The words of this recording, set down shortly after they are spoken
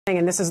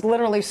And this is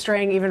literally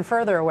straying even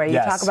further away. You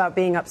talk about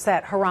being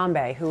upset.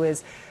 Harambe, who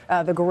is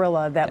the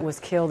gorilla that was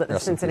killed at the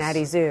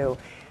Cincinnati Zoo.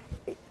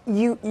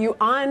 You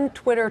on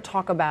Twitter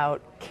talk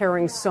about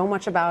caring so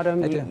much about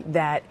him,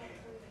 that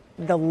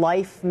the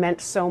life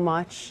meant so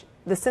much.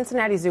 The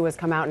Cincinnati Zoo has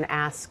come out and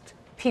asked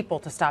people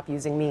to stop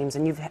using memes,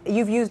 and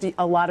you've used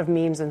a lot of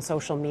memes in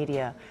social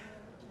media.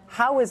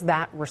 How is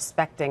that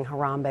respecting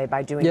Harambe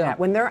by doing that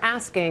when they're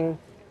asking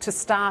to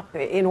stop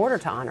in order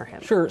to honor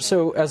him? Sure.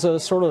 So as a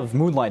sort of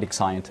moonlighting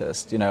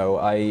scientist, you know,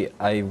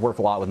 I work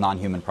a lot with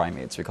non-human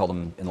primates. We call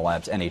them in the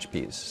labs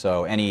NHPs.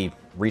 So any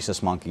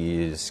rhesus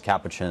monkeys,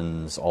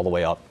 capuchins, all the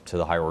way up to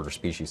the higher order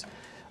species.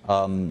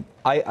 I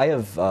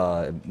have,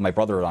 my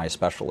brother and I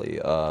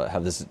especially,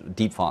 have this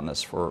deep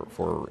fondness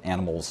for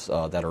animals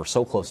that are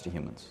so close to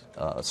humans,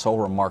 so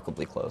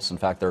remarkably close. In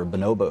fact, there are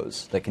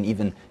bonobos that can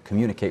even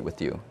communicate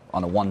with you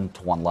on a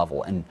one-to-one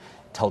level and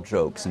tell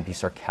jokes and be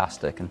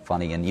sarcastic and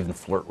funny and even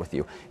flirt with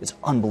you. It's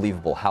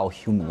unbelievable how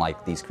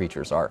human-like these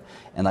creatures are.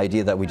 And the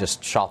idea that we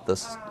just shot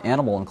this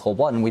animal in cold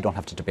blood, and we don't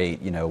have to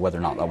debate, you know, whether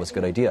or not that was a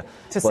good idea.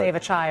 To save a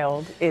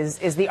child is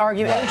the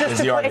argument. Yeah,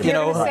 just to, if you're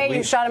going to say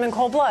you shot him in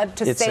cold blood,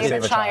 to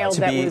save a child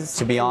that was...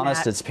 To be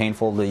honest, it's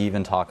painful to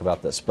even talk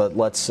about this. But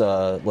let's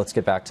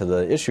get back to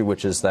the issue,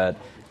 which is that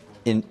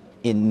in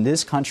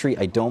this country,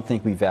 I don't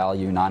think we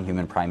value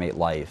non-human primate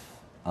life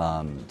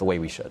the way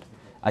we should.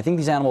 I think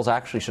these animals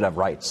actually should have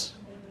rights,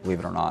 believe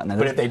it or not.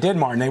 But if they did,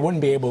 Martin, they wouldn't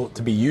be able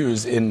to be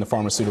used in the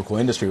pharmaceutical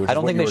industry, which is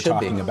what you were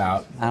talking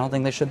about. I don't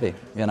think they should be.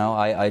 You know,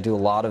 I do a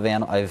lot of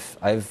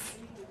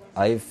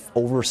I've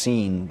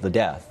overseen the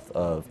death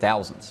of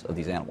thousands of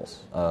these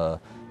animals,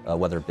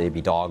 whether they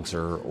be dogs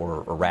or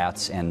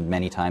rats, and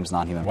many times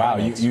non-human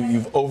primates. Wow,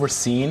 you've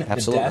overseen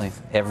the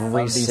death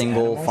Every of these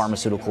single animals?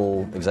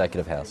 Pharmaceutical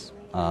executive has.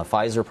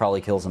 Pfizer probably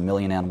kills 1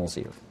 million animals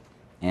a year,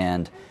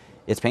 and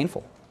it's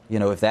painful. You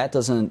know, if that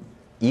doesn't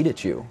eat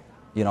at you,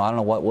 you know, I don't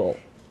know what will.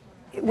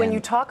 When you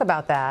talk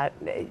about that,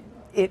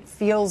 it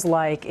feels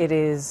like it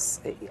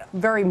is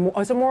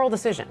it's a moral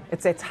decision.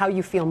 It's how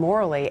you feel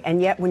morally. And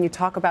yet when you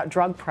talk about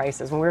drug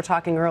prices, when we were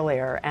talking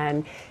earlier,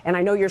 and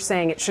I know you're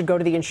saying it should go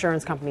to the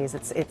insurance companies,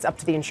 it's up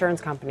to the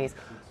insurance companies,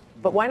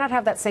 but why not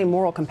have that same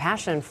moral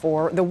compassion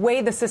for the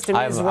way the system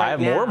is right now? I have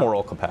more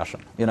moral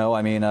compassion. You know,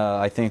 I mean,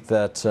 I think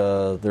that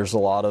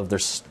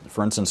there's,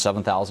 for instance,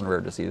 7,000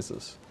 rare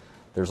diseases.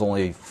 There's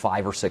only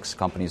 5 or 6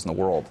 companies in the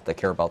world that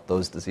care about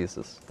those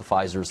diseases. The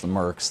Pfizers, the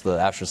Mercks, the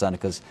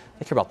AstraZenecas,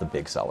 they care about the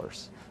big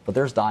sellers. But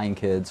there's dying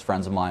kids,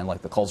 friends of mine,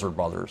 like the Kulzer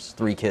brothers,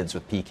 3 kids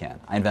with pecan.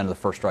 I invented the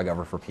first drug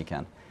ever for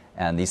pecan.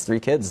 And these 3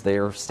 kids,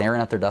 they're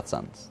staring at their death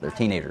sentence. They're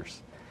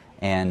teenagers.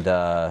 And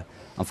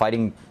I'm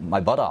fighting my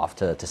butt off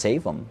to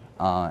save them.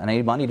 And I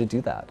need money to do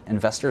that.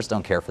 Investors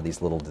don't care for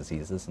these little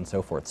diseases and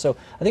so forth. So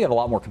I think I have a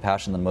lot more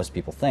compassion than most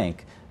people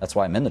think. That's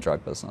why I'm in the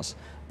drug business.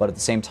 But at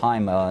the same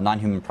time,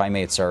 non-human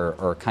primates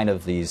are kind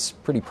of these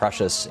pretty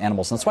precious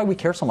animals. And that's why we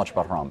care so much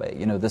about Harambe.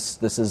 You know, this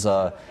is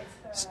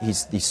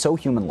he's so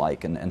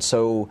human-like and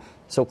so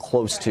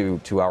close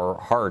to our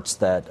hearts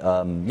that,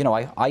 you know,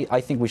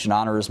 I think we should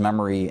honor his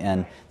memory.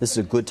 And this is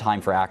a good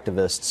time for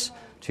activists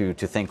to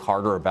think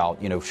harder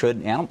about, you know,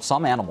 should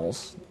some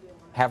animals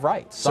have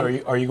rights. So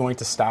are you going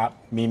to stop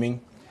memeing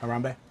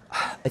Harambe?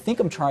 I think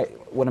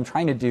what I'm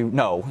trying to do,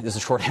 no, is a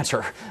short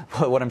answer.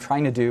 But what I'm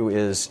trying to do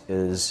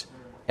is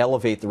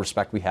elevate the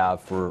respect we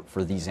have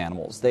for these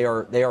animals. They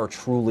are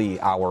truly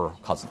our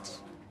cousins.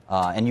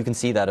 And you can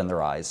see that in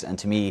their eyes. And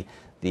to me,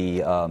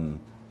 the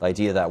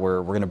idea that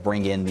we're going to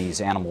bring in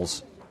these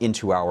animals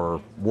into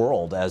our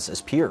world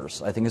as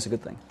peers, I think is a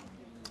good thing.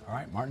 All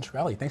right, Martin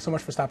Shkreli, thanks so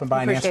much for stopping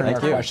by and answering our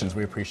questions.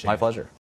 We appreciate it. My pleasure.